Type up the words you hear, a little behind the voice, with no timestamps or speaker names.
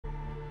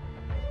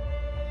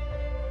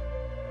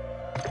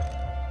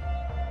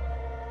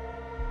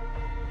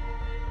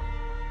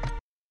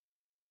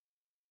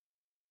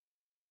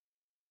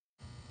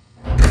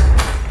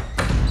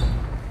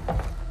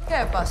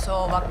¿Qué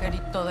pasó,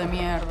 vaquerito de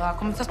mierda?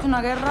 ¿Comenzaste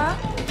una guerra?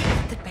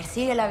 Te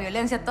persigue la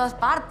violencia a todas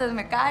partes,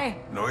 me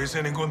cae. No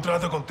hice ningún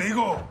trato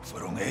contigo.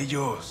 Fueron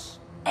ellos.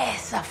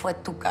 Esa fue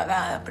tu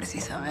cagada,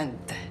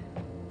 precisamente.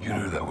 You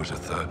knew that was a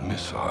third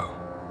missile.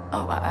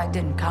 Oh, I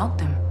didn't count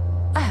them.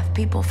 I have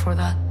people for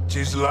that.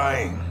 She's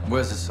lying.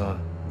 Where's Hassan?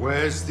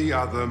 Where's the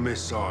other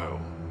missile?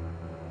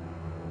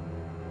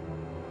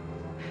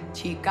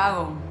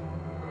 Chicago.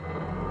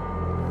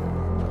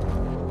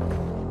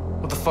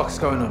 What the fuck's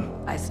going on?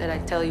 I said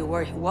I'd tell you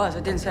where he was. I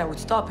didn't say I would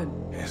stop him.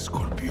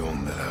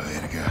 Escorpión de la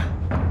verga.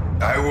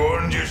 I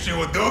warned you she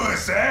would do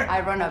this, eh?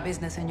 I run a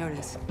business,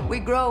 señores. We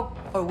grow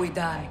or we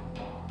die.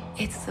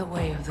 It's the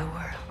way of the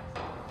world.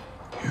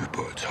 You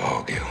put a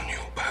target on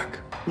your back.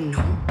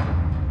 No.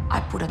 I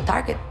put a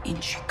target in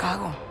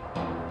Chicago.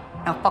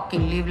 Now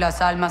fucking leave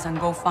Las Almas and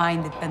go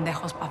find the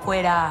pendejos pa'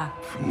 fuera.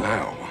 From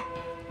now,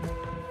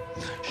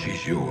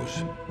 she's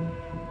yours.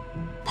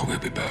 But we'll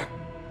be back.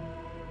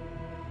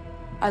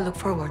 I look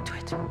forward to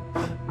it.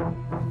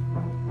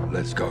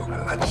 Let's go.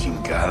 La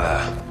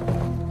chingada.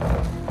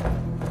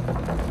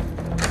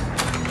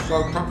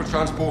 So, prep for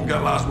transport and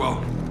get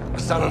Laswell.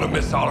 Hassan and a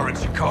missile are in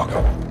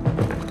Chicago.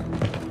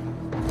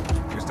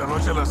 Esta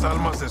noche las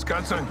almas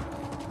descansan.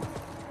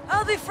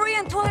 I'll be free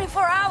in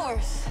 24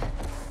 hours.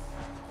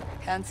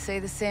 Can't say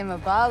the same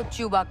about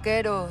you,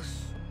 vaqueros.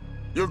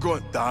 You're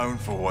going down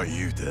for what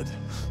you did.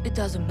 It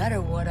doesn't matter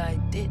what I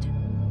did.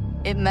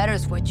 It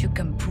matters what you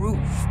can prove.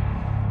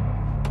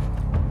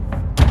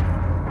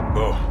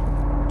 Go.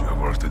 You have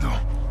work to do.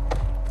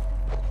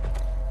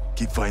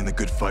 Keep fighting the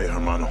good fight,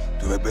 hermano.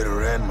 To the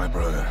bitter end, my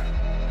brother.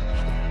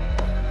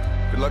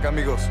 Good luck,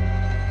 amigos.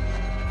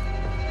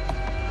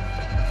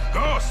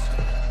 Ghost!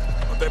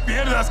 No te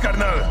pierdas,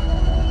 carnal.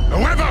 ¡A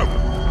huevo!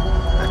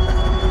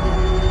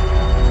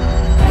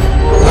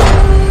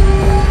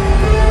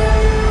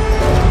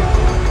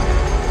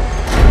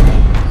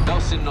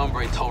 Sin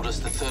Nombre told us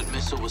the third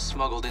missile was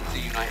smuggled into the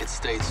United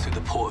States through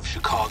the port of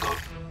Chicago.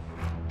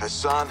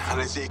 Hassan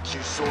and his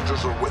EQ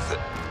soldiers are with it.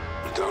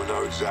 We don't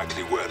know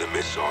exactly where the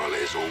missile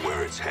is or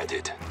where it's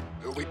headed.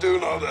 But we do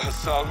know that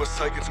Hassan was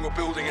taken to a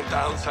building in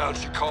downtown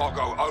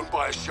Chicago owned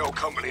by a shell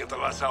company of the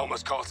Las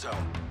Almas cartel.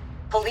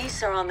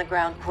 Police are on the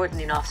ground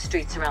cordoning off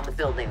streets around the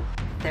building.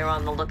 They're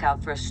on the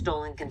lookout for a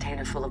stolen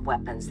container full of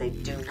weapons. They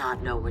do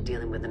not know we're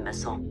dealing with a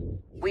missile.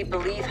 We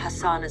believe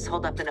Hassan is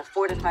holed up in a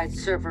fortified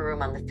server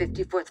room on the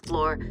 54th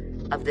floor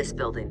of this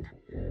building.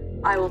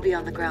 I will be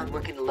on the ground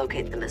working to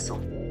locate the missile.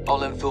 I'll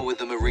infill with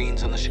the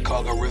Marines on the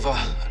Chicago River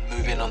and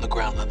move in on the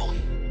ground level.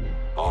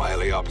 I'll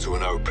heli up to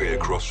an OP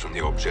across from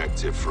the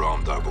objective for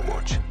armed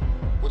overwatch.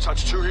 We'll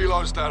touch 2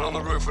 helos down on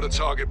the roof of the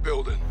target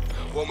building.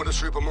 One with a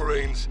troop of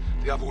Marines,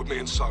 the other with me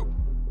and Soap.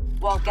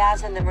 While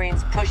Gaz and the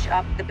Marines push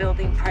up the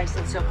building, Price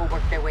and Soap will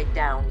work their way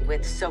down,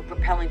 with Soap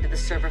propelling to the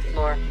server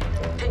floor,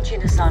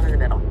 pinching Hassan in the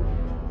middle.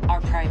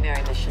 Our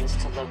primary mission is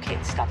to locate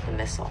and stop the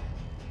missile.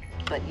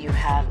 But you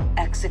have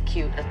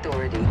execute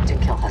authority to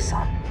kill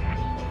Hassan.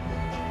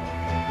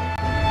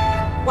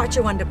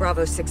 Watcher 1 to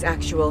Bravo 6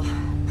 actual.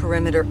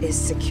 Perimeter is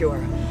secure.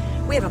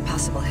 We have a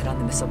possible hit on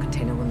the missile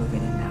container. We're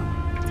moving in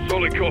now.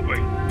 Solid copy.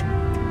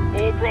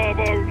 All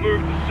Bravo,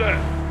 move to set.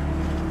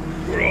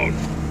 We're on.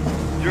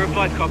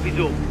 05 copies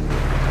all.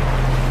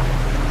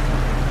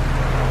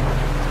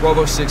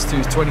 Bravo 6-2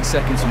 is 20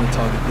 seconds from the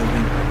target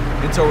building.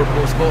 Intel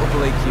reports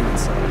multiple AQ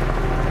inside.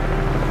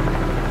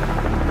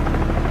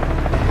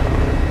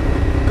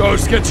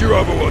 Ghost, get your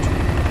overwatch.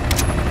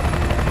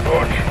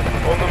 Watch,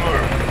 on the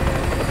move.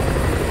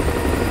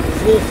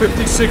 Floor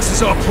 56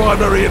 is our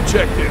primary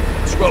objective.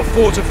 It's well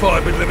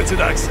fortified with limited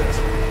access.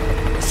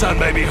 Hassan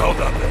may be holed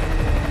up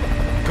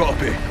there.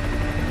 Copy.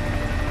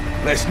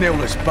 Let's nail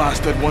this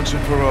bastard once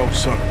and for all,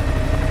 son.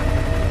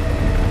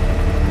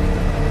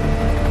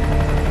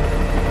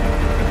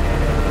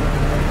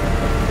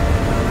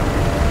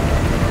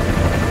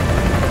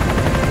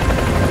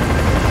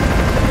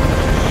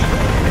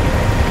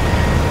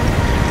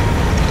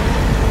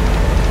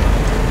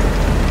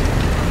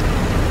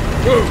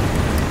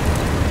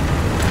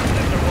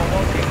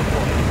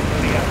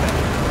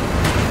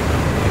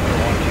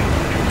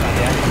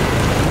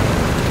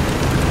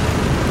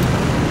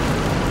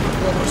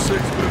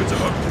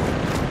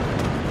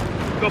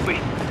 Copy.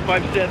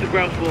 5 at the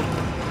ground floor.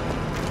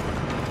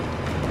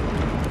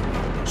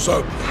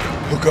 So,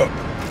 hook up.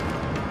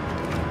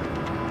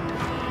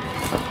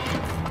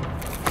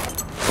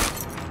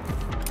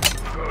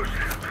 Ghost,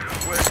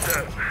 where's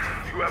that?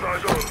 You have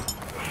eyes on?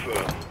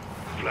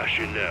 Affirm.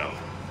 Flashing now.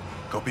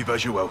 Copy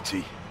visual,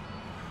 T.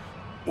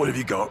 What have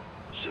you got?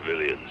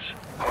 Civilians.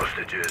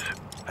 Hostages.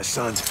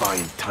 Hassan's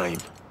buying time.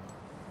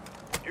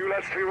 You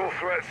lads clear all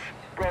threats.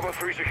 Bravo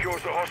 3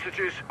 secures the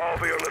hostages. I'll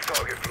be on the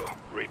target floor.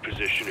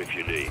 Reposition if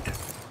you need.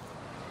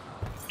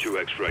 2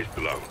 X-rays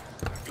below.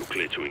 You're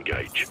clear to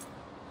engage.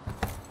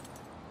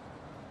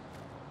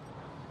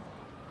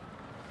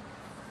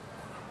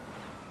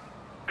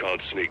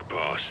 Can't sneak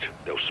past.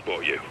 They'll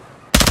spot you.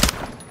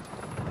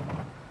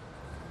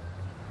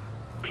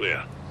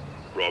 Clear.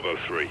 Bravo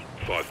 3,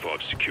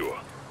 5-5 secure.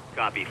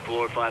 Copy,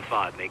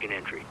 455, make an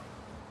entry.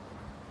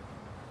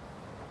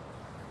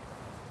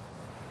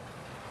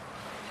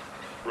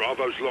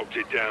 Bravo's locked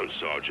it down,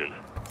 Sergeant.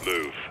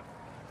 Move.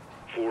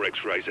 4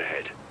 X-rays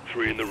ahead.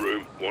 3 in the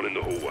room, 1 in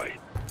the hallway.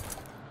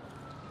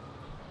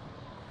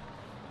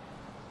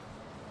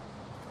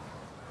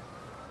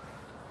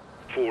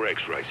 Four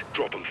X-rays.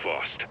 Drop them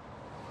fast.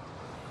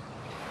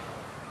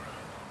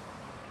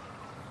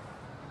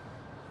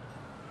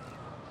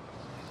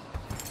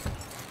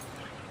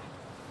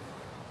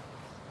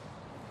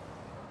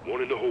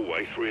 One in the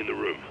hallway, 3 in the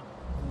room.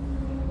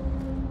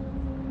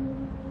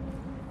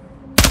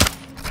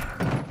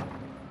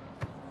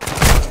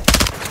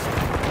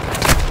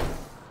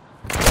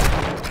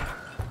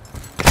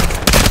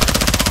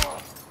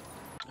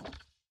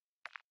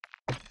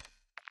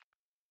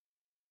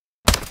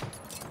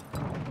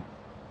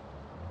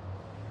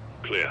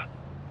 Clear.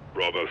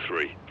 Bravo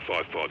 3,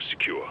 5-5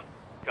 secure.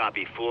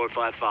 Copy,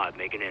 455,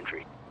 make an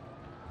entry.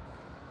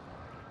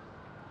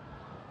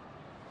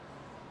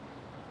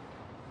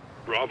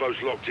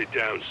 Bravo's locked it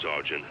down,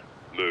 Sergeant.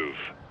 Move.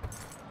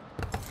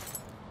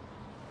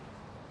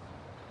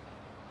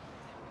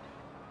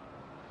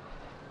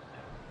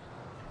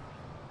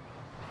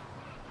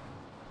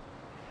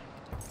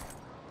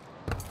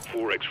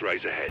 Four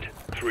X-rays ahead.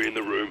 3 in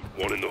the room,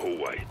 1 in the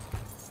hallway.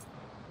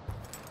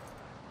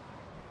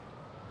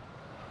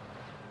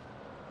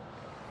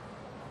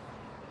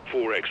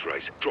 Four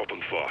X-rays. Drop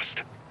them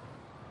fast.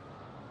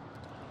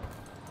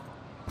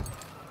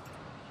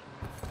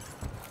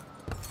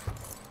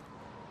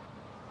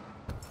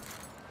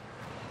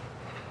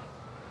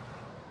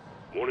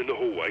 One in the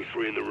hallway,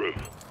 3 in the room.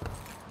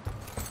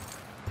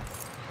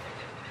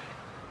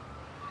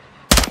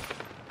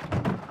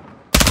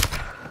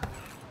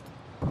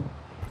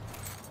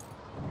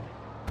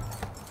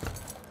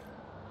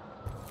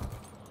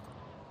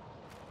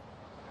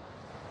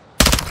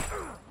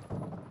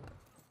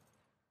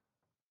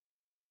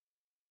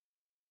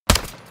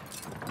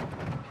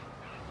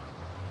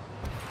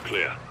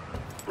 Clear.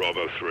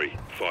 Bravo 3,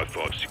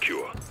 5-5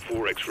 secure.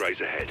 4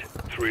 X-rays ahead.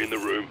 3 in the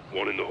room,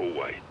 1 in the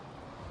hallway.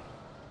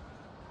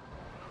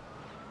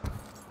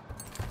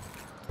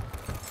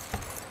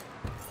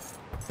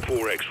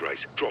 Four X-rays.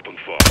 Drop them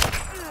fast.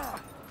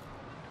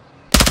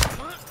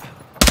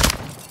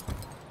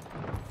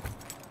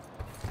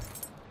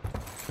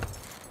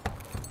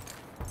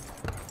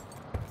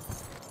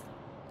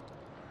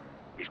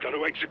 He's going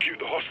to execute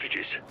the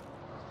hostages.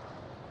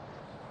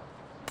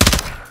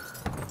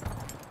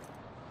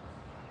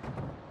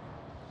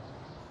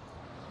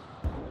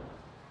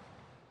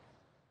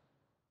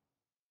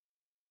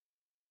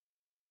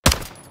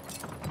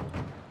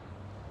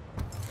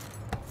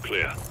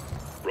 Clear.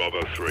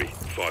 Bravo 3,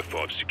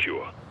 5-5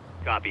 secure.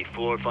 Copy,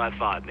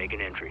 455, make an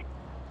entry.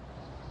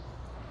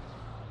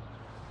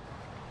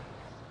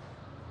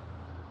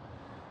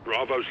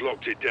 Bravo's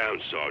locked it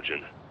down,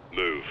 Sergeant.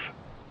 Move.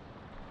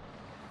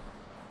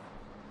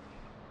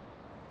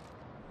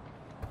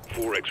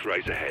 4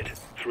 X-rays ahead.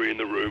 3 in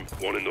the room,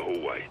 1 in the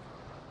hallway.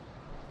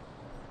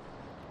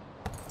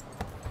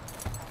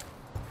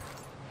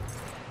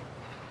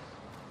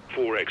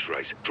 Four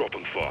X-rays. Drop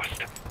them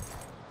fast.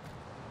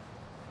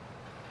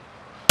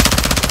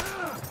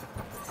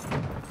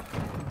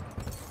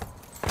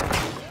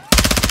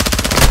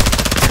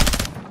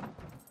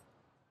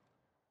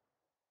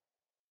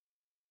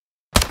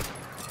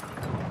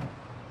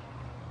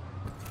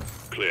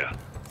 Clear.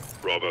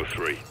 Bravo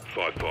 3,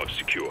 5-5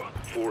 secure.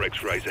 4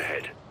 X-rays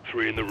ahead.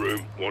 3 in the room,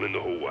 1 in the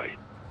hallway.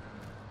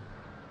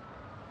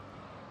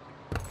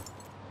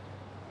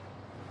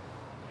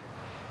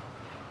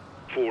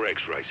 Four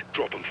X-rays.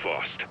 Drop them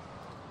fast.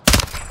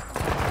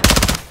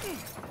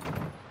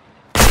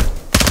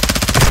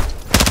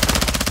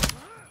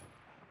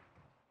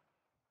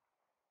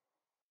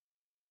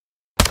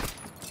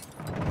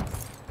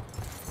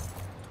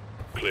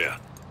 Clear.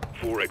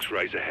 4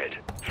 X-rays ahead.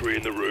 3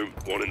 in the room,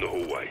 1 in the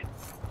hallway.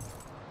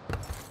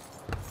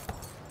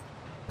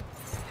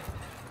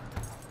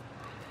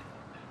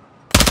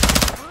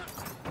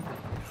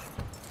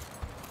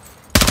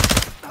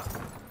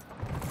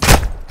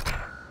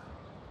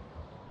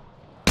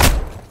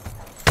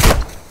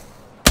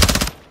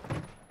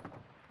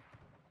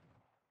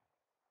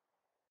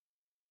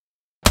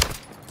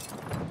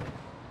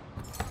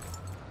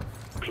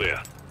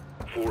 Clear.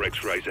 4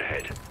 X-rays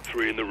ahead.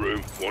 3 in the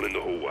room, 1 in the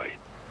hallway.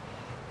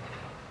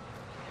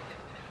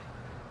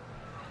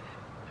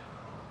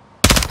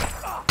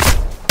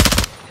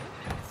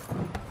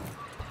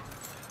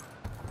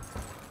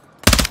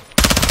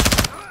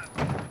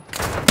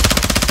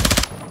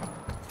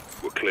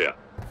 We're clear.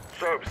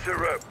 Soap, sit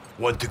rep.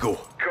 One to go.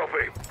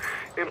 Copy.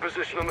 In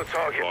position on the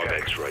target. 5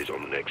 X-rays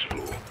on the next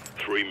floor.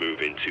 3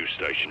 move in, 2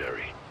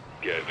 stationary.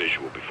 Get a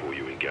visual before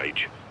you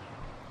engage.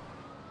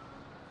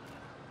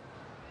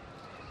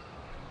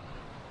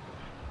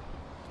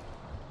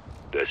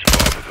 There's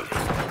 5 of them.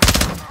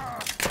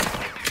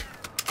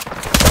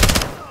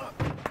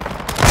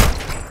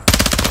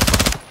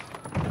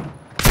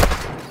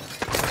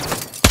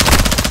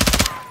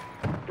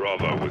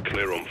 Bravo, we're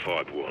clear on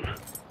 5-1.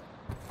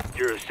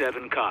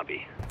 07,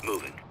 copy.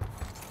 Moving.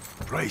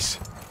 Price,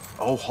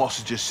 all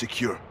hostages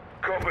secure.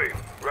 Copy.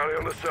 Rally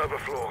on the server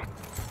floor.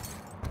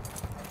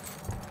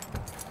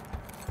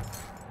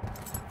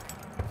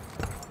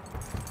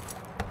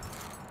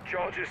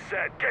 Charges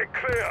set. Get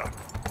clear.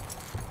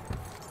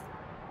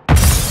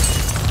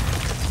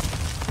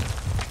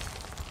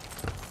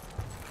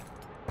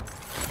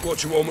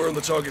 Watch your one, we're on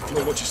the target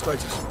floor. What's your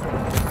status?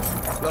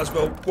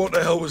 Laswell, what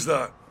the hell was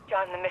that?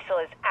 John, the missile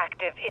is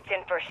active. It's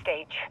in first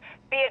stage.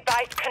 Be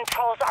advised,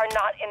 controls are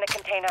not in the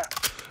container.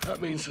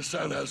 That means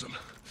Hassan has them.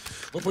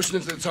 We're pushing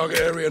into the target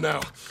area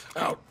now.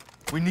 Out.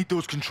 We need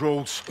those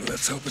controls.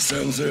 Let's hope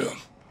Hassan's here.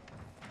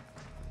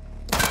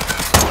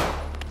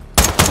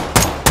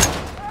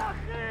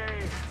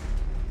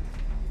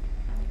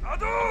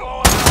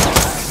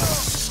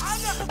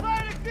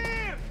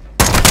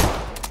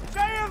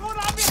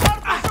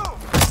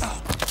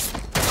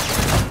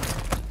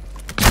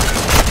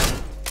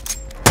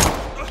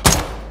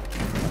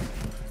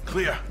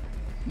 Clear.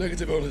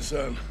 Negative on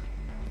Hassan.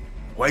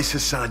 Why is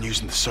Hassan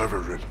using the server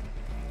room?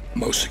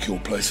 Most secure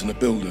place in the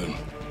building.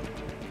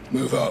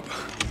 Move up.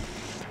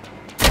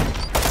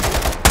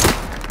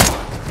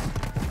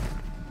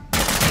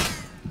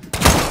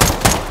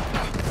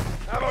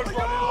 Ammo's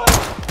running low.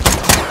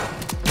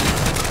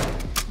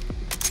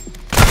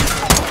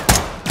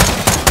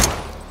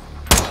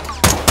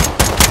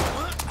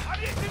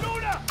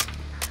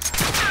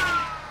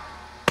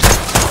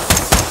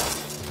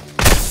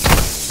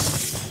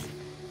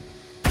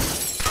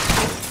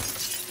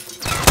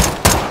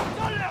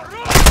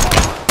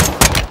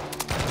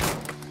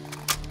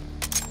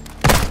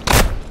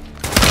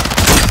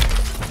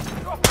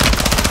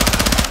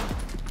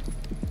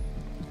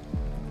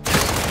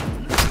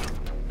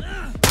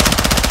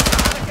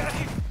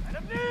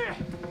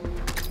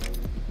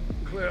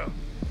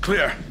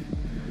 Clear.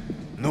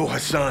 No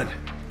Hassan.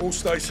 All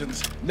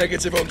stations,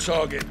 negative on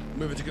target.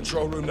 Moving to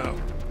control room now.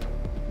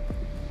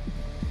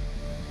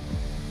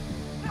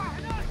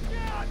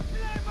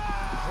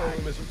 Control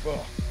room isn't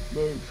far.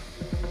 Move.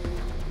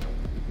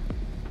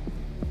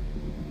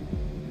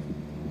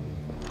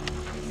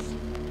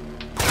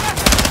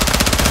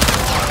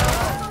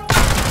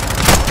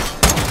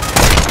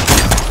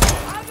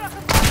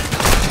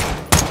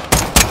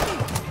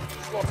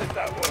 Swatted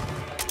that one.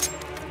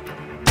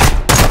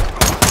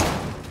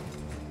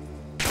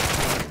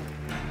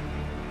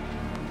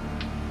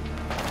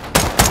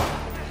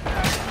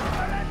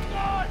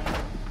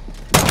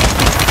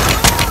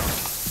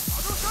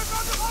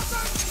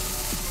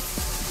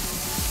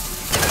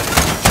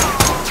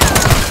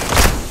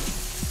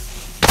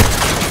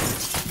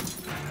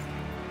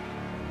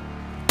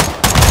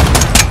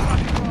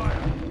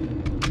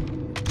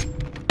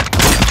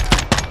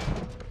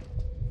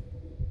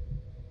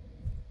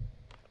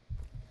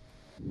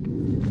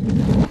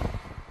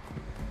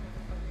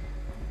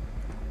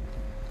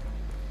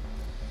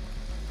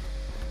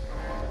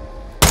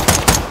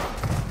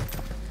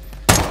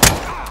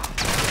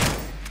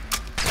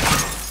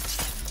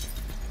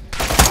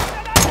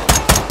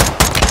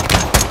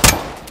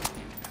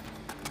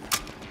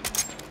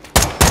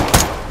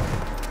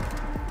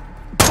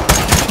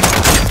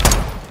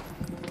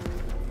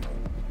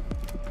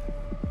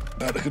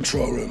 At the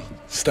control room.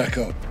 Stack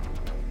up.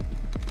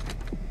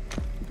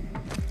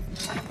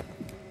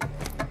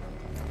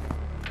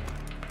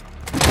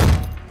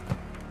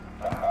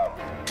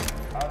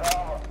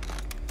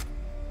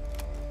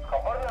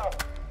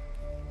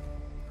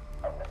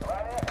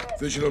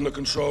 Visual on the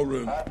control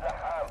room.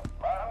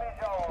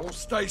 All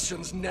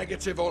stations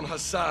negative on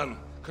Hassan.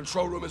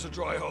 Control room is a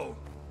dry hole.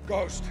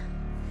 Ghost,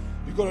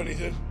 you got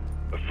anything?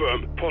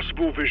 Affirm.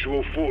 Possible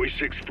visual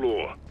 46th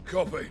floor.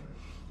 Copy.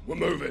 We're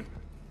moving.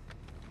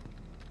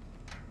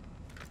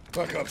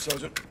 Back up,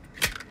 Sergeant.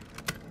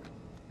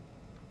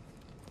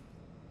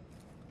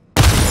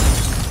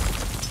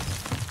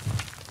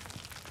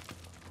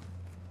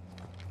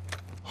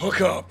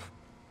 Hook up.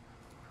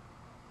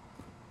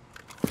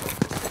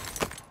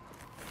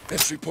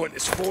 Entry point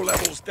is 4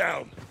 levels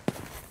down.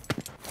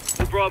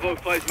 The Bravo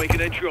 5 making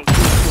entry on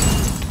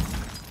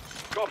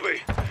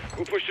Copy.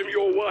 We'll push them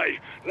your way.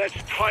 Let's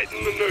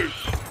tighten the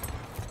noose.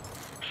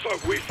 So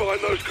if we find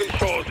those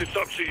controls, it's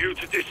up to you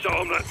to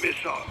disarm that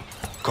missile.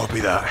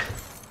 Copy that.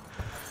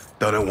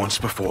 Done it once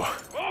before.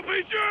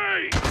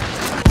 RPG!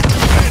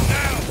 Head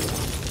now!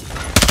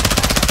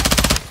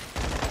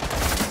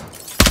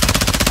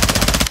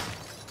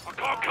 I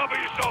can't cover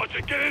you,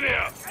 Sergeant. Get in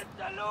here!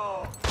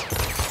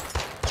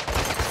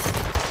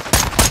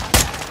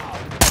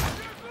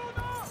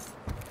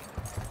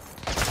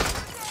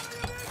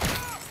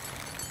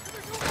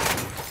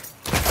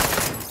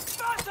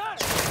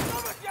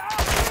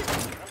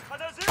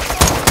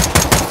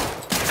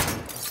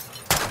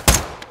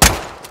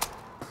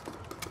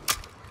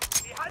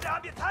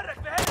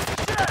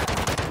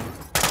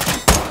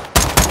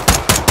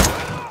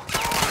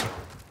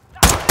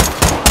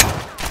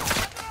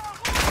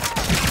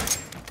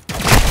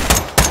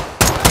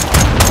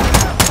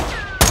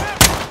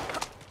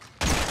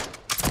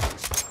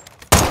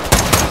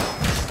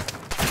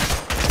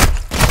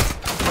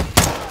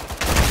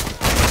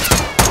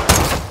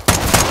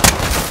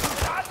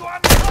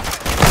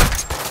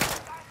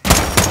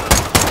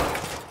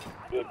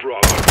 All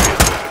Bravo, be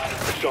advised.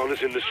 Hassan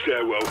is in the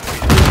stairwell.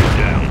 He's moving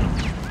down.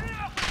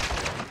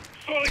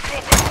 Solid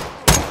copy!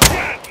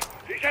 Yes!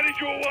 He's headed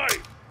your way!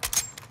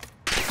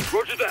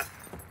 Roger that.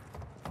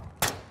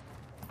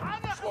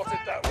 Spotted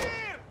that one.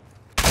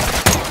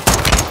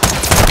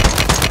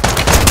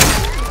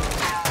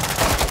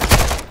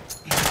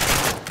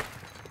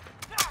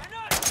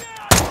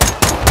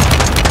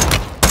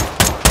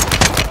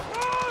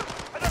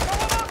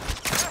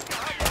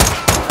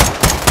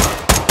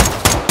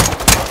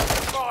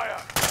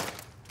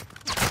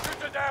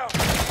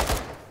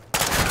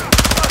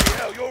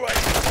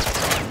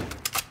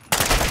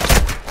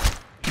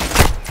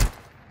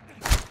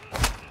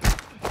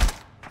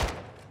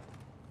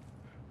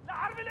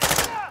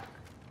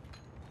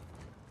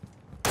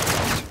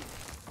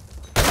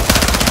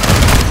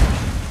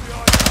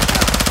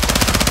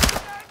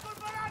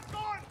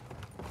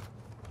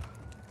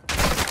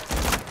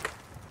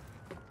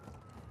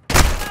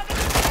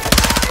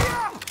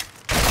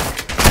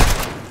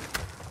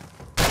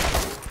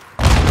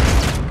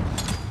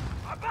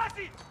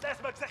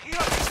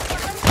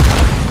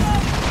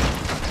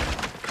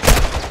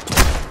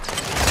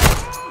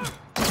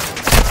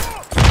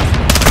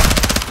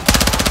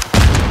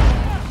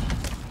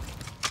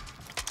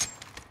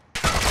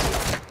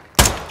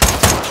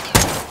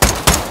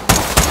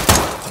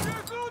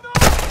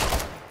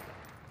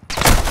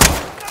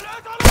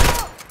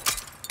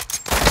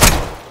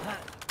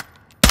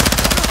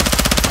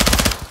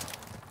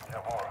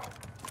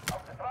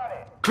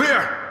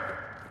 Clear!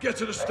 Get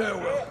to the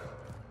stairwell.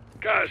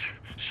 Guys,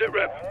 sit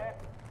rep.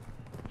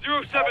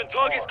 07,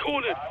 target's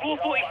cornered.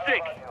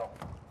 446.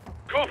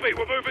 Copy,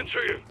 we're moving to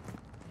you.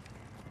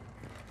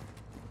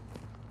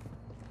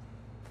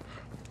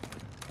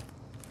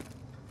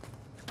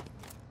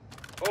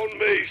 On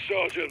me,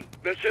 Sergeant.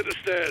 Let's hit the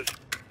stairs.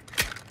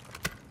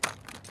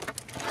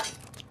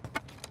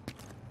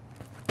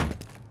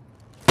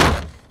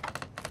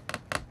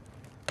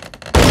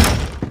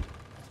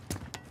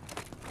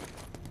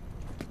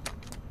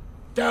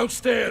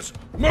 Downstairs.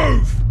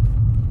 Move!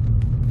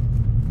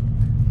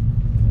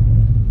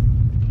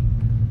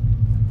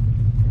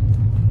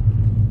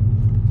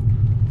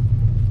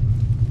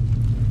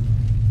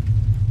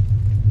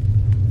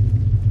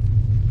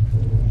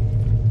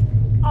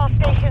 All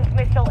stations,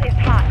 missile is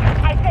hot.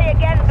 I say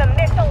again, the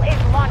missile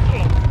is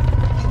launching.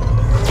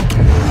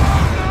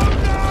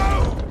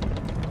 No!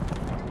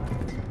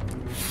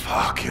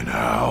 Fucking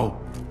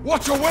hell.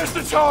 Watcher, where's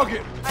the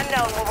target?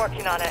 Unknown, we're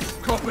working on it.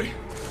 Copy.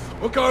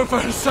 We're going for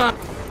Hassan.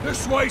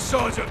 This way,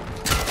 Sergeant.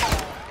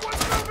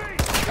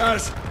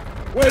 Kaz,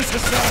 where's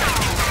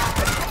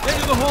Hassan?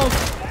 Into the hall.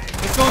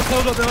 Hassan's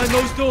held up behind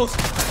those doors.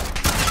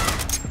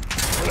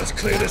 Well, let's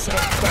clear this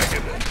out and back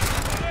in there.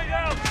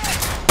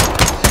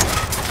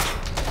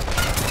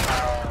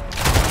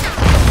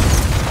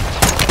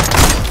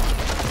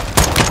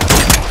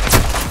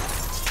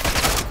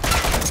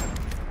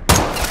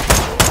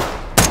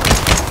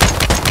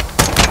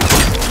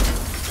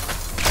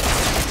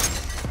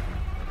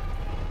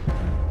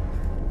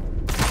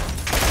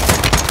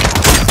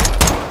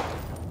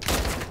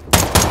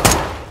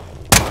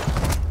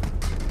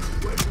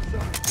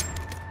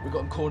 We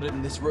got him cornered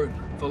in this room.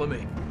 Follow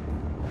me.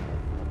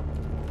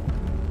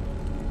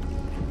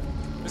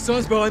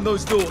 Hassan's behind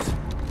those doors.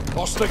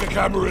 I'll stick a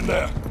camera in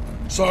there.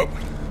 So,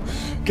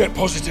 get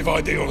positive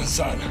ID on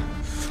Hassan.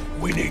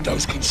 We need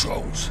those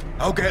controls.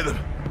 I'll get them.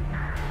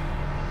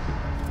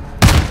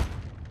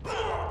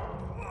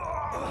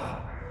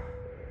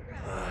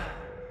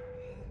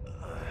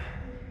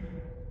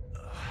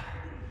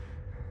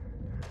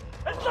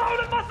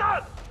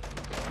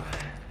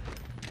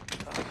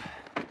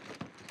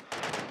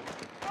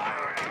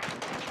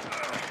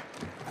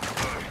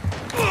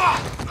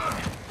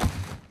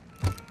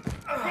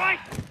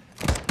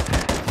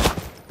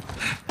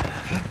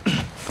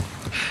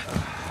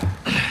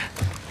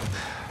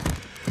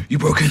 You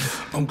broken?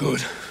 I'm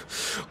good.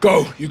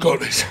 Go, you got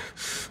this.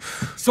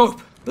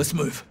 Soap, let's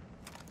move.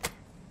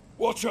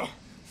 Watcher,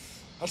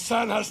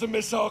 Hassan has the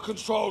missile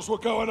controls. We're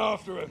going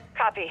after him.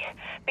 Copy.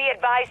 Be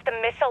advised, the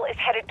missile is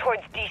headed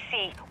towards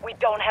DC. We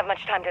don't have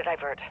much time to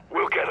divert.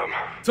 We'll get him.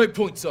 Take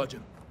point,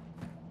 Sergeant.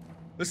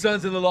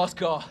 Hassan's in the last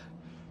car.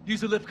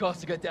 Use the lift cars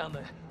to get down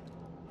there.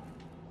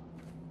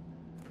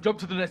 Jump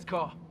to the next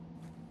car.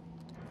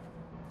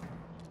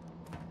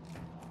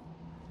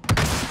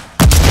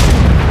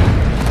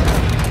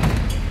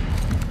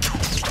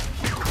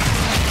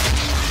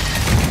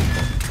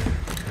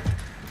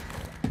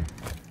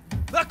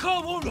 That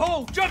car won't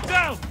hold! Jump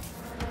down!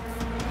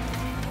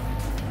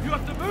 You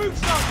have to move,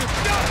 Sergeant!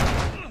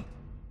 Jump!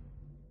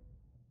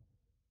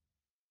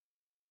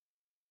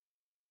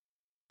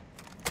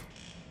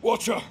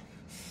 Watcher,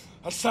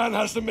 Hassan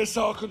has the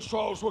missile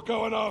controls. We're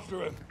going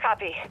after him.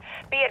 Copy.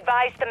 Be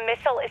advised, the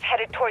missile is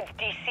headed towards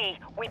DC.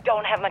 We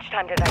don't have much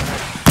time to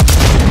divert.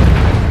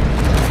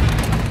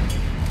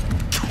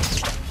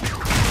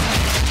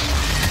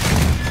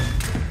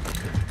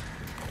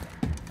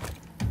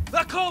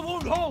 That car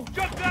won't hold!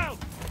 Jump down!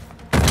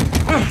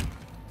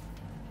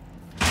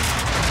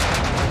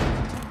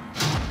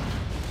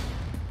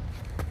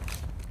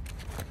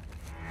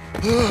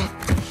 You're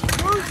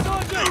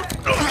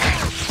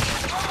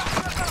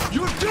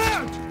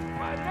dead!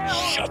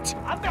 Shut!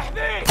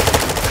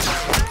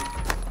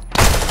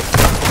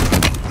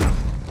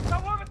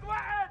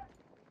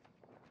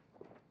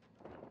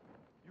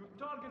 You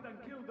target and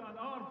killed an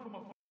arm from a...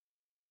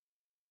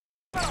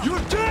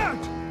 You're dead!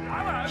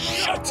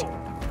 Shut!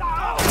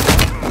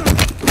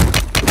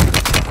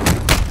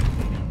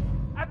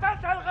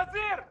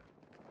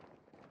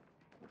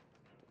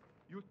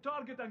 You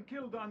target and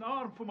killed an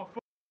arm from a...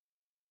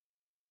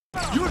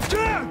 You're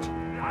dead!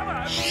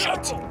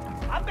 Shut!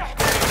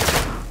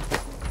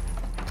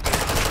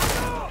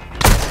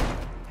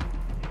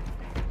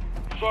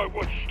 So,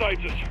 what's the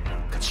status?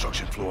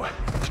 Construction floor.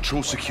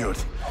 Control secured.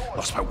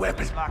 Lost my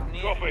weapon.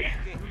 Copy.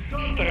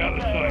 Stay out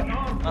of sight.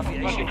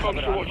 Nothing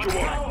comes to what you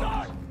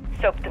want.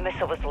 Soap, the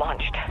missile was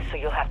launched, so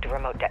you'll have to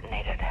remote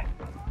detonate it.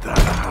 That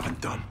I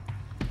haven't done.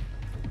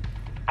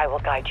 I will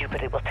guide you,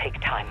 but it will take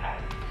time.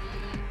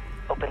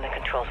 Open the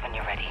controls when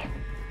you're ready.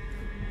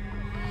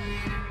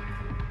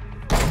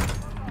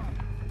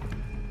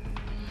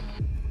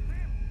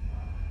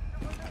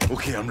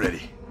 Okay, I'm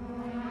ready.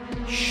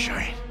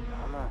 Shine.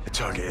 The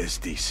target is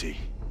DC.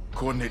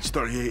 Coordinates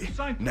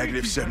 38,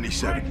 negative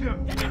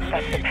 77.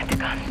 That's the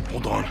Pentagon.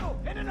 Hold on.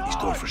 He's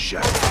going for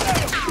Shep. No,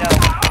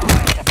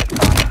 Shepard's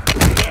gone.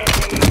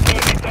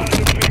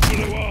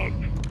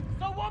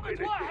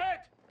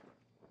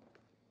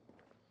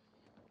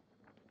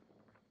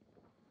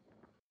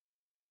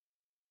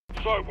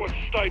 So, what's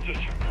the status?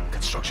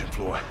 Construction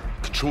floor.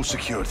 Control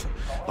secured.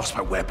 Lost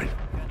my weapon.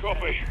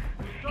 Copy.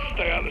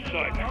 Stay out of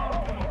sight.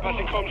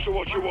 Nothing comes to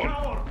what you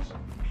want.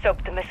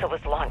 Soap, the missile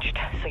was launched,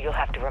 so you'll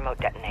have to remote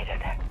detonate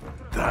it.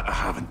 That I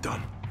haven't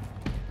done.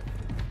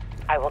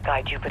 I will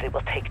guide you, but it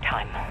will take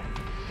time.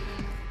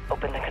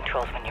 Open the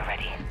controls when you're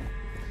ready.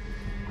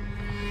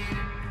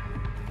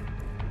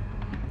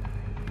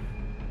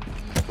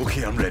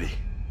 Okay, I'm ready.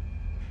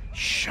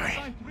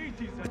 Shine.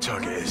 The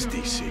target is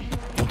DC.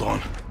 Hold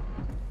on.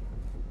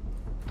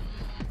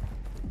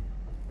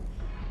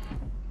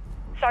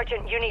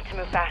 Sergeant, you need to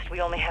move fast. We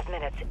only have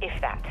minutes,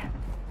 if that.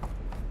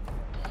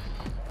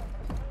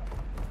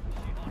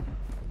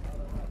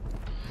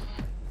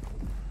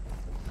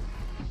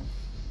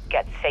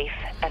 Get safe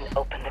and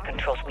open the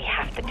controls. We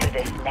have to do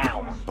this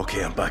now.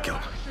 Okay, I'm back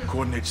up.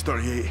 Coordinates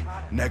 38,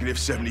 negative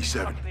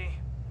 77.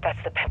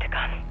 That's the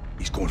Pentagon.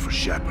 He's going for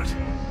Shepard.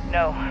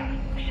 No,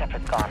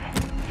 Shepard's gone.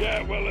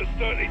 Yeah, well, there's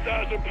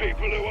 30,000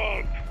 people who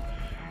aren't.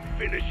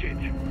 Finish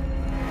it.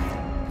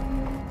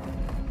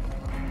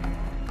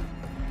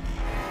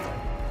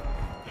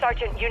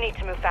 Sergeant, you need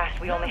to move fast.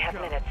 We only have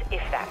minutes,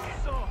 if that.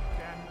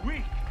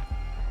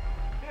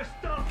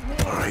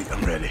 All right,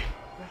 I'm ready.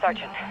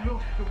 Sergeant,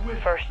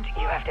 first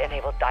you have to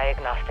enable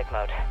diagnostic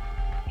mode.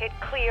 Hit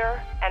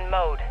clear and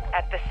mode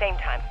at the same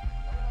time.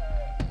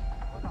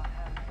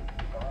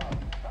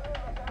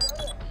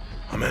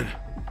 I'm in.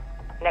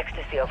 Next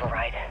is the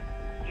override.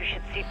 You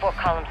should see 4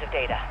 columns of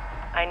data.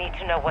 I need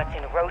to know what's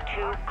in row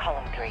 2,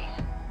 column 3.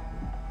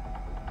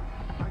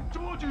 I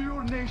told you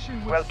your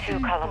nation was row 2,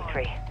 column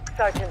 3.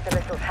 Sergeant, the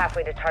missile's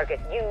halfway to target.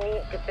 You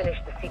need to finish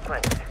the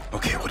sequence.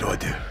 Okay, what do I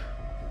do?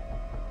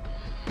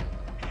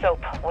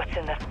 Soap, what's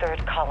in the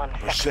 3rd column,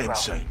 second row? Percent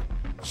sign.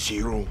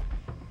 0,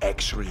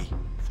 X-ray,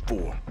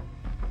 4.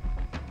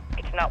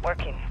 It's not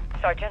working.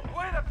 Sergeant,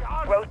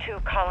 row 2,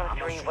 column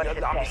 3, what does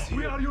it say?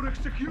 We are your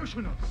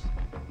executioners.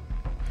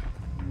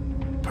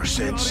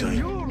 Percent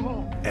sign.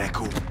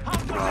 Echo,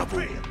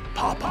 Bravo,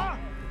 Papa.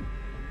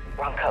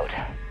 Wrong code.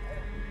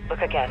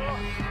 Look again.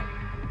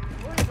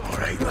 All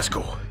right, let's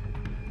go.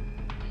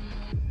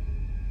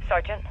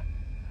 Sergeant,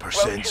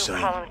 Percent row 2,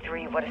 sign. column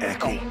 3, what does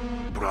Echo, it say?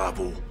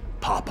 Bravo,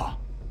 Papa.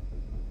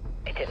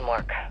 It didn't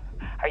work.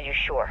 Are you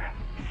sure?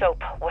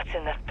 Soap, what's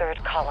in the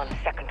 3rd column,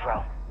 second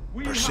row?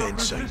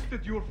 Percent sign.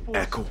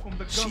 Echo,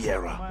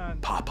 Sierra,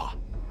 Papa.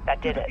 That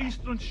did it.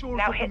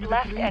 Now hit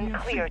left and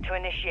clear to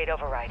initiate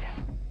override.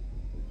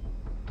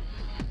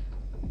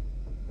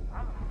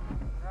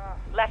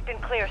 Left and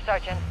clear,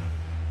 Sergeant.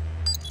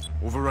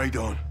 Override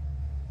on.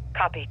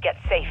 Copy. Get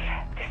safe.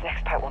 This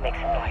next part will make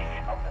some noise.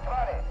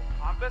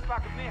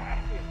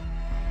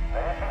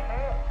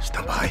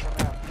 Stand by.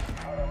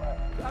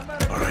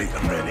 All right,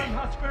 I'm ready.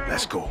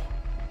 Let's go.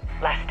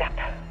 Last step.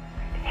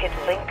 Hit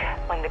link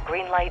when the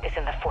green light is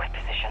in the 4th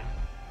position.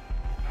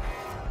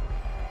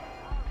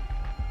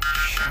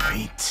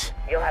 Shite.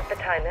 You'll have to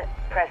time it.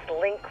 Press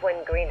link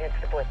when green hits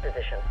the 4th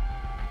position.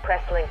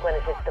 Press link when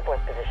it hits the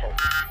 4th position.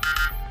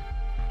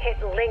 Hit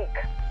link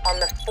on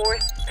the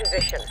 4th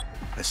position.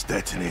 It's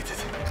detonated.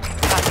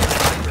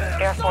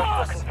 Copy. Air Force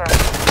will confirm.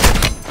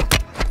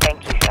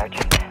 Thank you,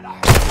 Sergeant.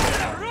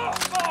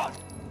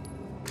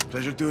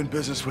 Pleasure doing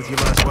business with you,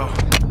 Laswell.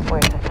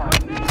 Where's the sun?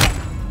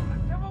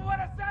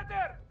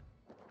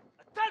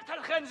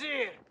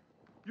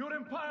 Your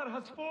empire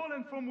has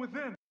fallen from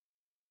within.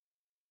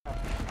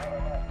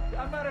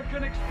 The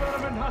American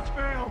experiment has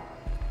failed.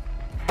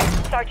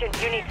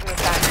 Sergeant, you need to move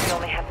back. We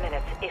only have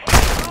minutes, if...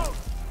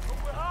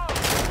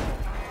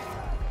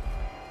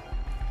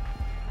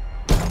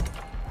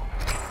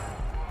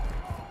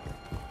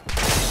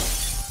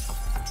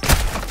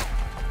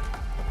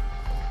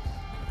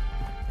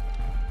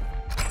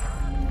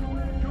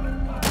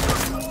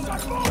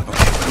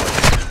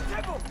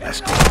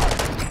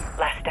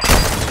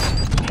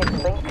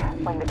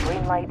 the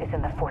green light is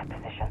in the 4th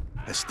position.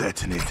 It's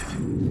detonated.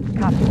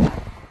 Copy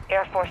that.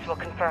 Air Force will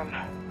confirm.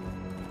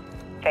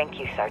 Thank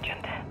you,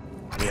 Sergeant.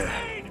 Yeah.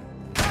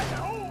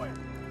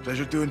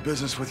 Pleasure doing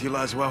business with you,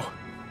 Laswell.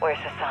 Where's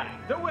Hassan?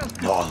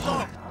 Not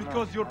alone.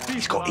 Because your people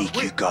He's got are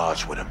EQ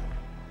guards with him.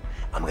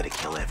 I'm gonna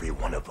kill every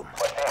one of them,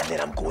 and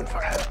then I'm going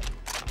for him.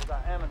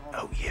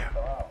 Out here.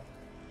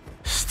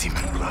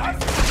 Steaming bloody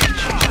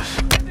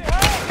Jesus.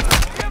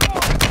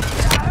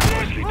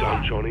 Nicely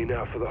done, Johnny.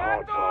 Now for the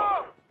hard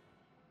part.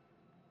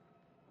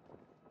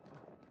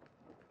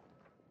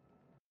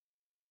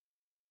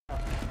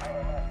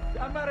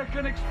 The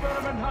American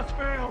experiment has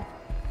failed.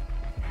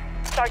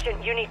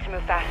 Sergeant, you need to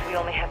move fast. We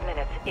only have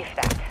minutes, if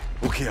that.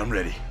 Okay, I'm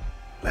ready.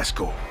 Let's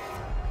go.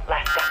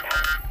 Last step.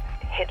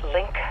 Hit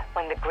link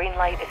when the green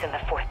light is in the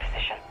 4th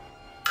position.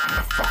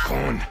 Fuck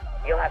on.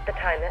 You'll have to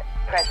time it.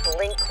 Press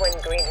link when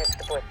green hits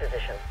the 4th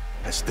position.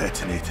 It's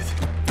detonated.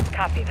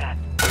 Copy that.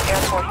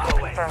 Air Force will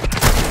confirm.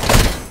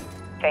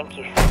 Thank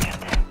you,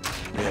 Sergeant.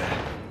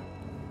 Yeah.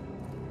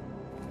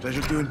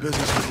 Pleasure doing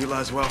business with you,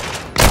 Laswell.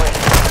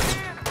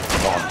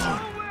 Not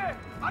alone.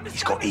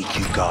 He's got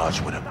EQ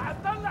guards with him.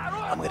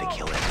 I'm gonna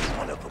kill every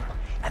one of them,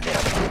 and then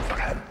I'm going for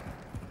him.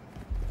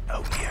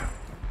 Out here.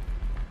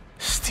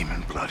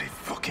 Steaming bloody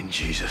fucking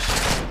Jesus.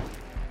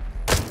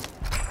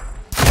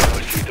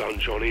 Nicely done,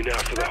 Johnny. Now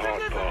for the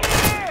hard part.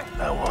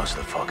 That was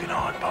the fucking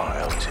hard part,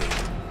 LT.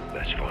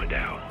 Let's find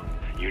out.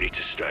 You need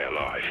to stay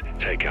alive,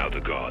 take out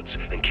the guards,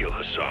 and kill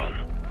Hassan.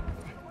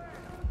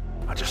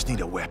 I just need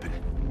a weapon.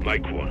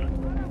 Make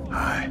one.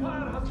 Aye.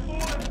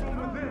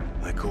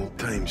 Like old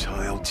times,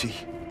 huh,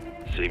 LT?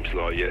 Seems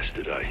like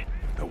yesterday.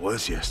 It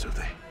was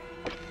yesterday.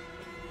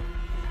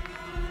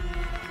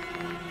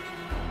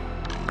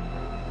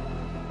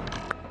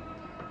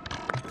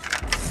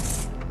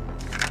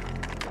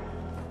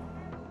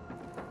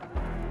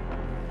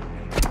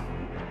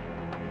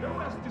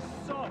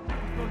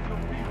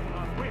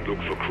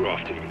 Look for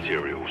crafting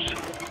materials.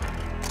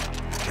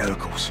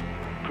 Chemicals.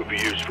 Could be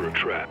used for a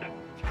trap.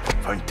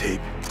 Found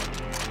tape.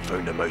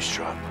 Found a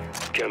mousetrap.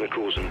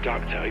 Chemicals and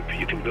duct tape,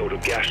 you can build a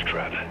gas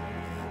trap.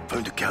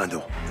 Found a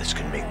candle. This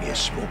can make me a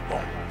smoke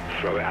bomb.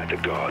 Throw it at the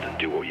guard and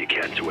do what you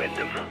can to end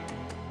them.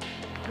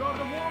 You're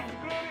the world's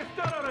greatest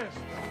terrorist!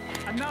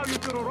 And now you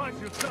terrorize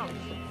yourself.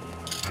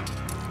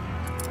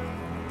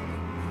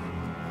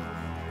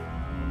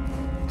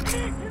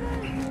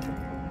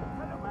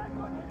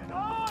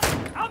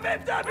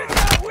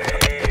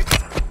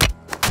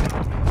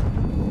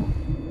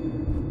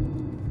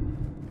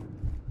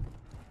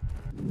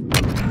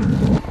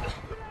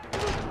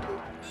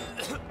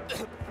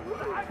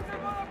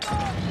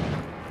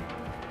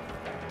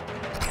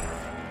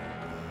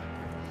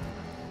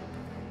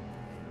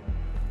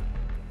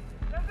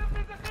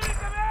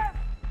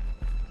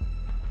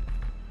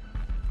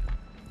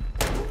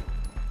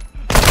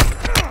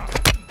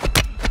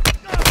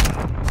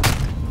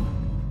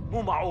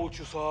 مو معقول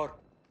شو صار؟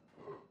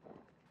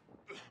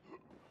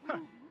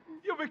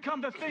 You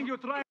become the thing you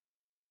try.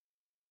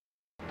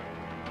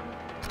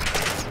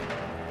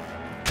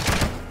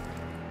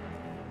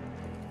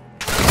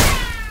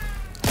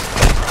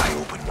 I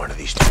open one of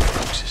these two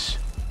boxes.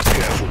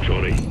 Careful,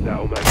 Johnny.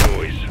 That'll make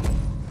noise.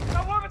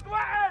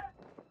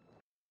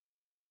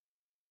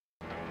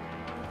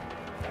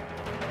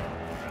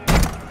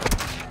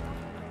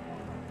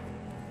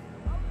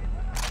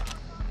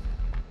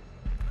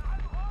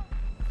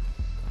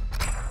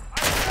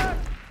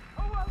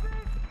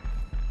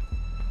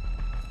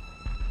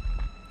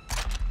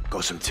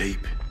 Got some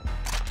tape.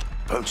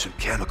 Found some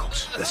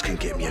chemicals. This can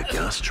get me a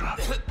gas trap.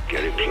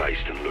 Get it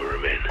placed and lure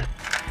him in.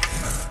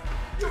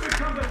 You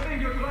become the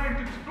thing you're trying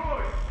to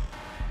destroy.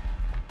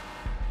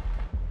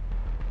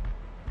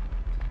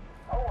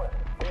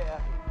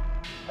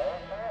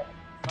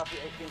 ما في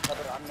أي شيء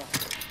نخبر عنه.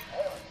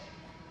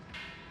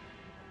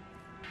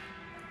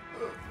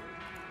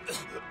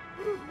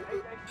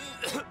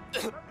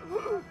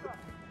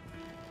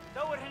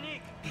 دور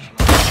هنيك.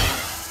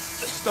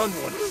 Stun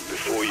one.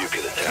 Before you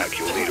can attack,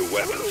 you'll need a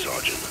weapon,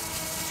 Sergeant.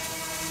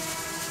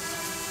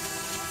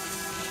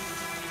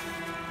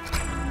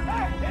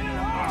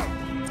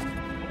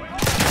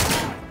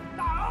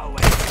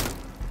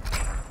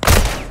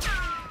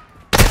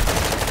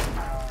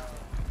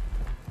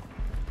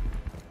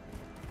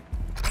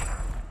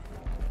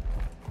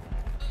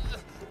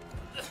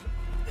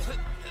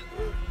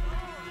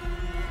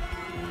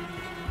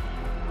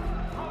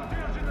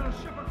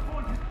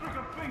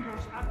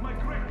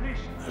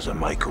 There's a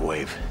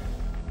microwave.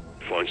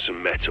 Find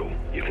some metal.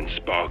 You can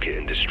spark it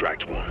and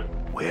distract one.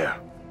 Where?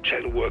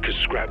 Check the workers'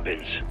 scrap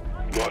bins.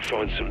 You might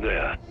find some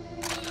there.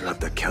 Grab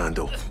the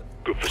candle.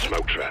 Good for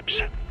smoke traps.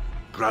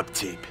 Grab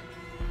tape.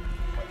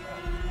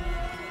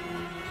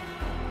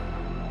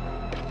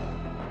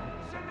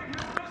 Sending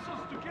his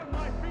missiles to kill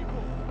my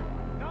people.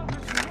 Now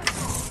this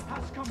missile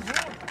has come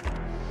home.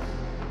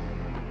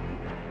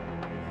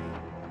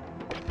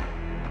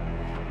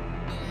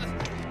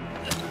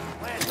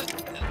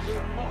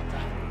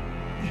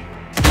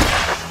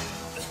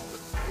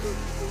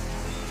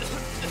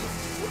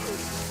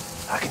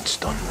 I can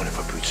stun one if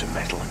I put some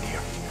metal in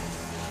here.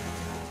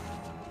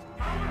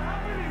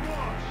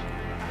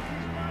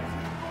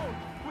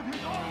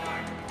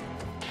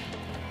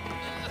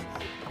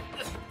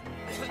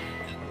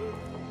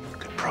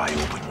 Could pry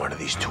open one of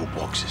these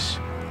toolboxes.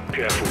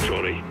 Careful,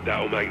 Johnny.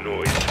 That'll make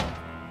noise.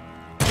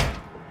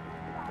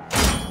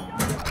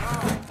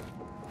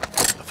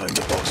 I found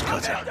the box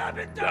cutter.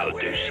 That'll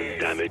do some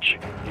damage.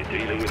 You're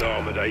dealing with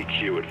armored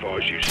AQ.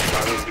 Advise you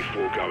stun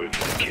before going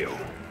for the kill.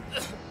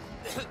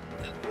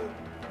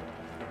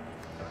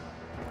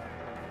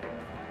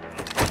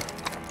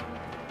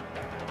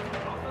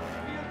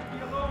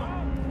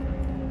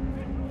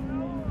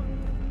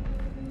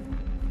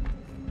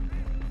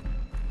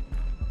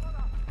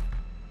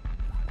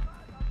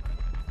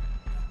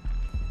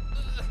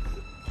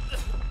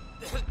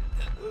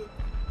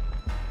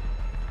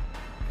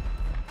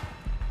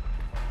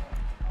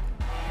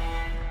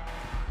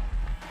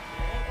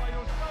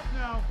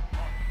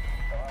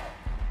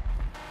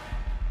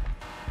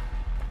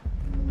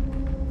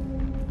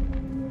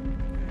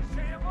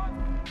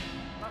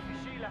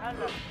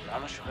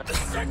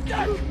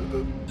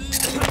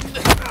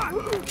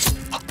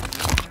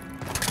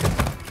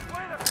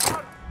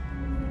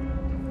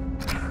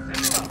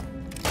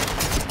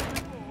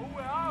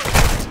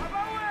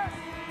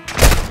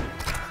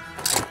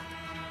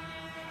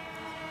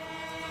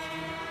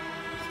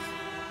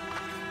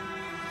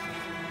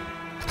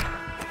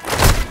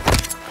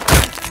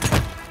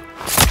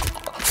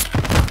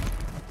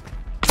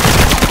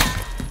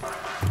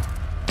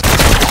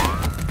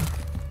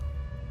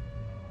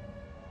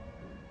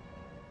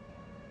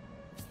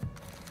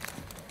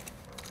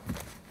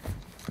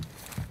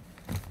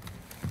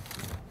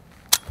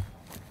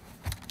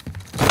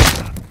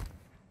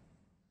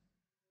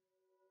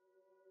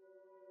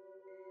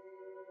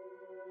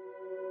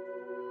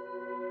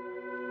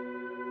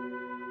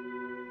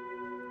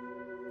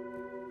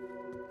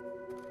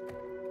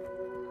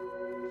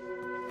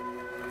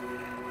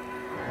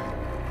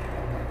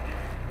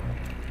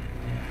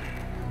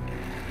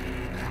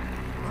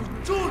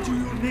 I told you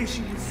your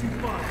nation will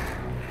survive.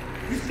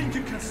 You think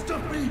you can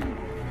stop me?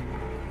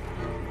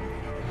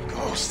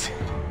 Ghost.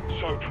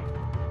 Soap.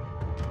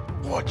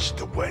 Watch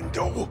the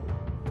window.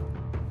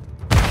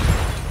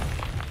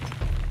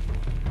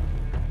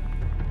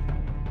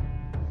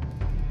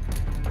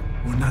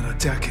 We're not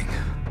attacking.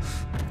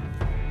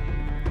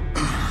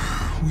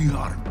 We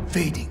are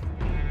invading.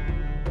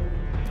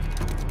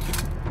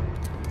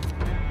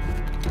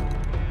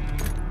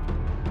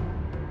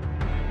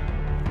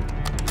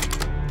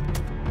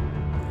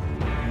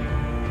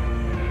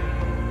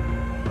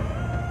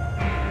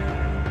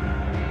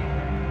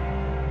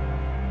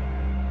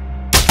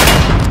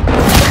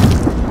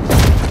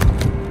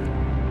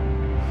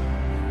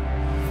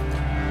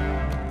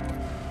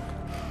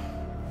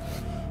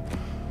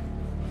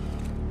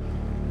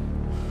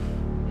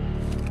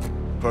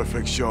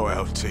 Perfect show,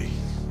 LT.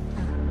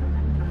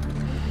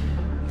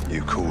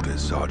 You called it,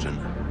 Sergeant.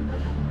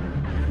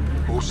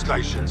 All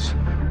stations.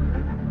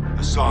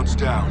 Hassan's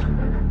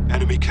down.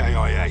 Enemy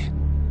KIA.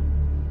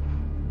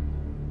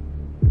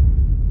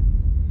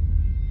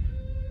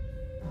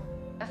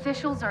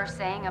 Officials are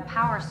saying a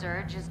power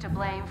surge is to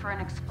blame for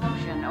an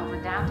explosion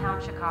over downtown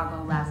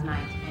Chicago last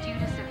night, due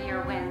to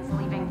severe winds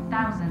leaving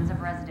thousands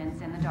of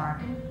residents in the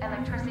dark.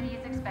 Electricity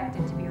is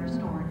expected to be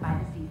restored by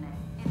this evening.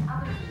 In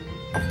other news...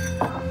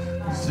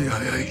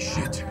 CIA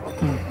shit.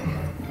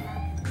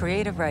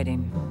 Creative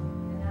writing.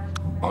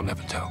 I'll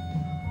never tell.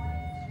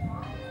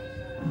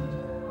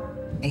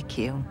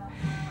 AQ.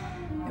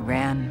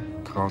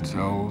 Iran.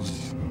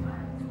 Cartels.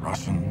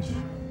 Russians.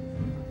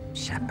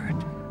 Shepard.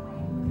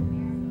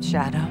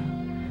 Shadow.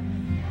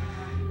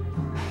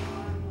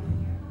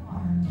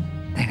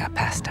 They got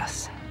past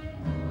us.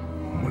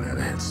 We had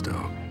a head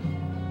start.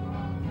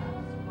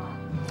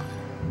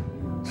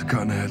 It's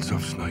cutting the heads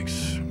off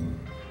snakes.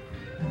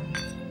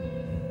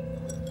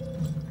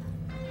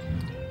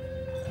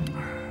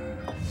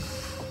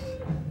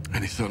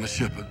 Any son of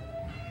Shepard?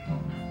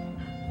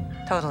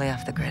 Totally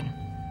off the grid.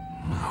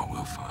 No,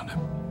 we'll find him.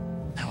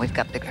 Now we've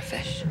got bigger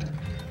fish.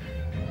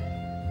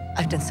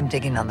 I've done some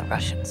digging on the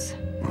Russians.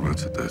 Well,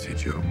 that's a dirty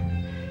job.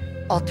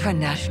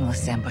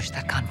 Ultra-nationalists ambushed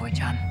that convoy,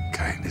 John.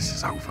 Okay, this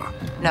is over.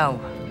 No,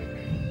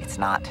 it's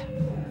not.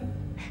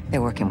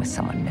 They're working with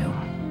someone new.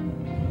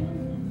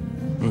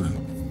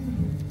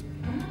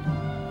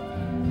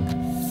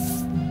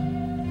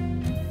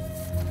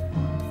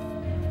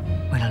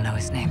 We don't know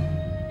his name.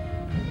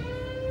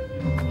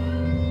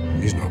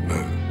 He's not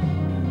new.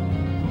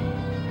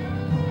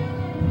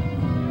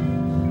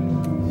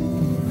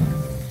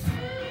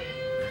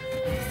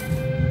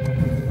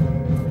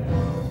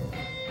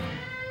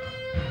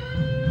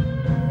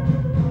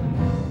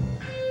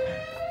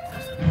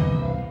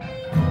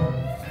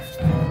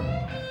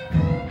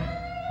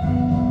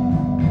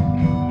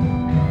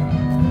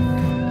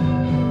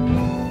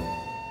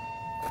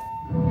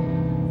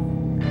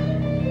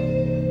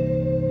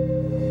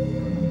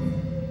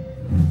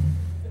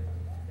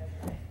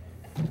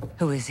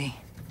 Who is he?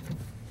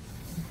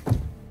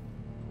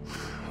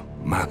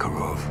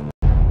 Makarov.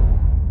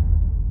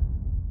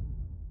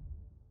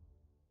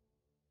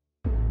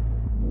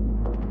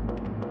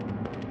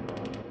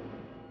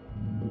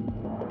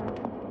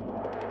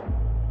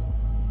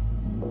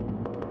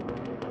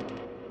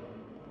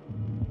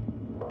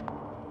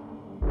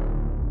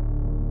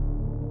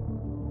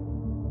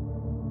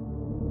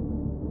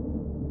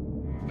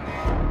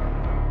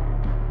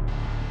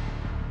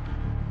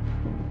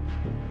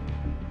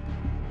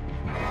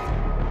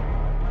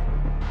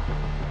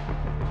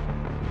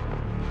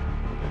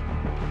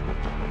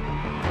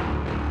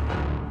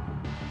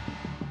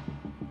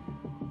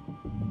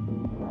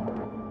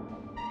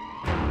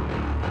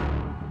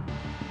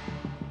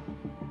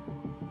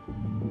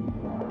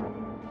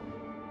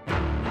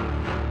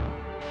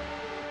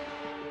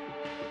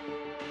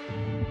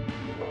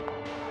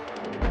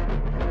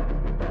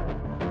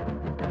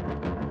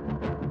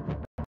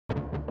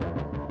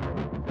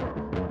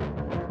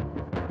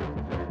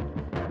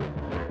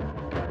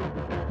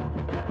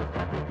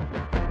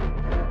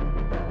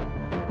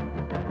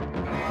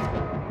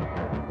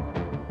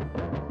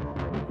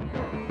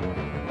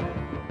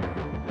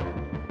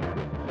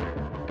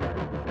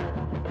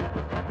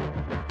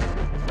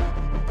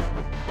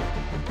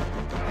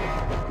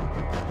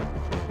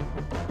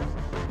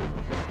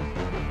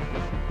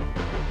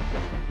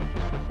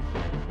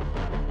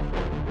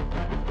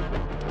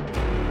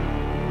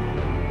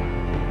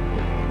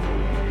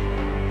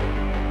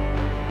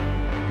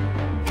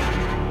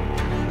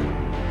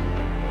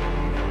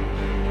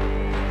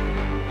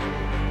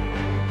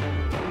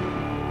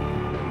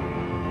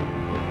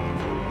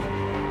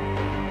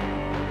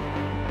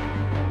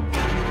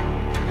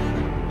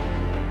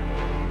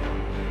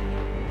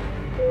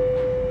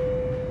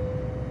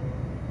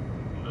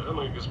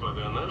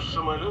 Ваш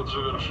самолет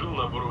завершил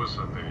набор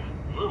высоты.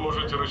 Вы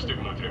можете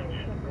расстегнуть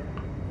ремни.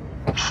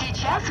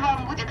 Сейчас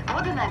вам будет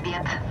подан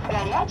обед.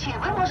 Горячее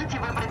вы можете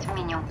выбрать в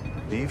меню.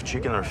 Beef,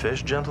 chicken, or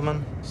fish,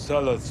 gentlemen?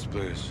 Salads,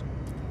 please.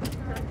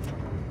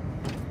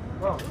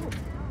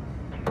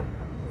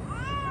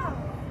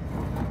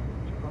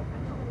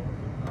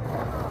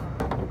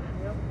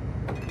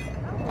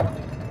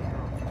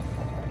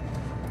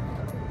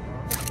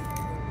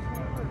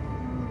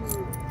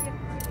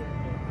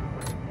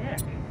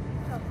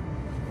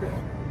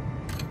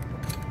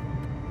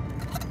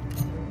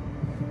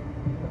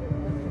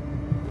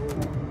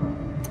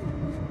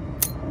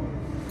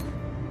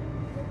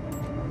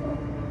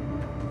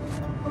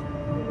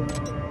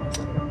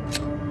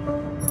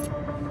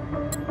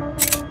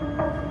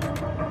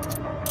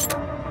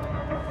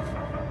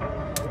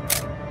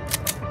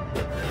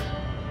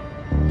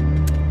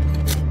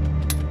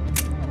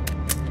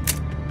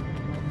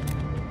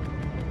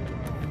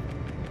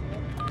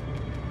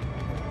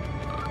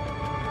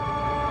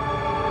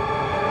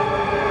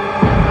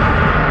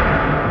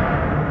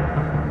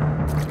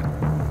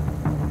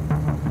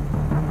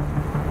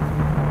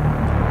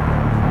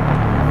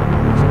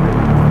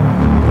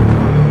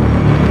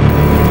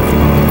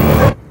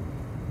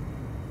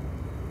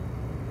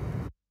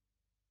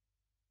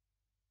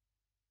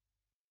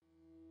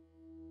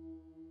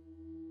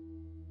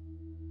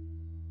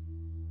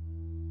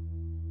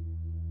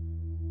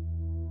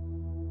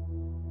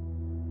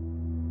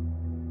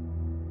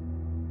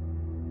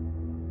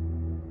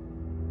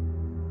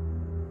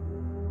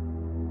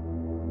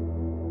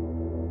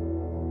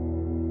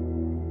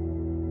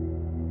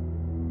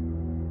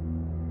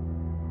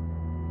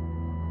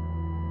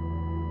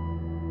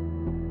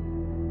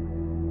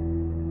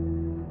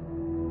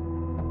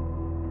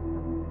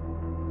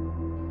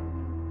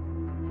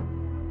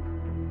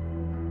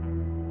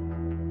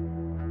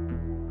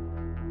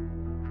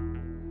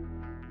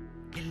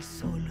 El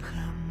sol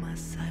jamás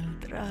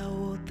saldrá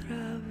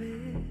otra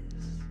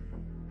vez.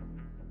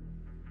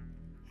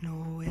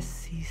 No es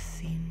si,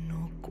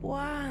 sino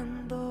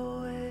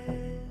cuándo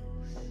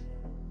es.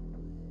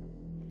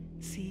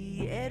 Si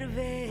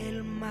hierve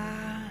el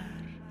mar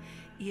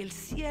y el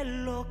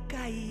cielo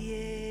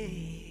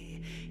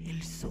cae,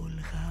 el sol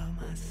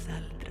jamás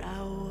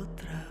saldrá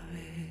otra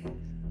vez.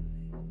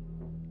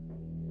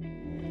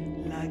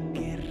 La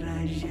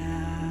guerra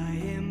ya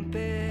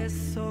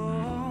empezó.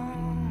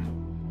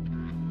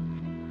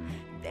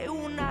 De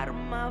un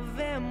arma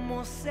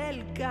vemos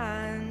el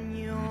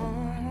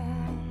cañón.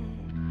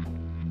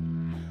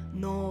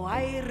 No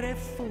hay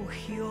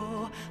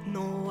refugio,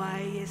 no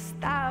hay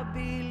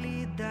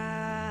estabilidad.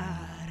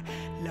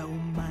 La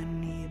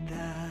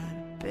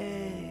humanidad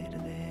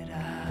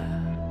perderá.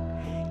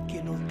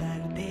 Que no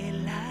tarde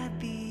el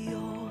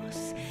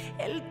adiós,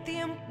 el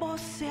tiempo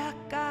se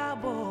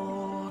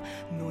acabó.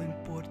 No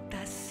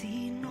importa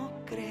si no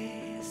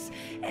crees,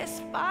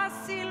 es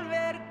fácil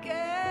ver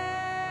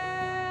que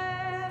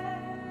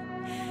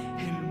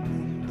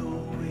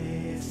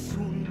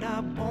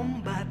una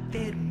bomba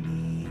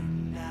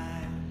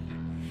terminal.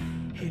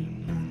 El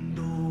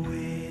mundo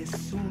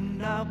es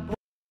una bomba.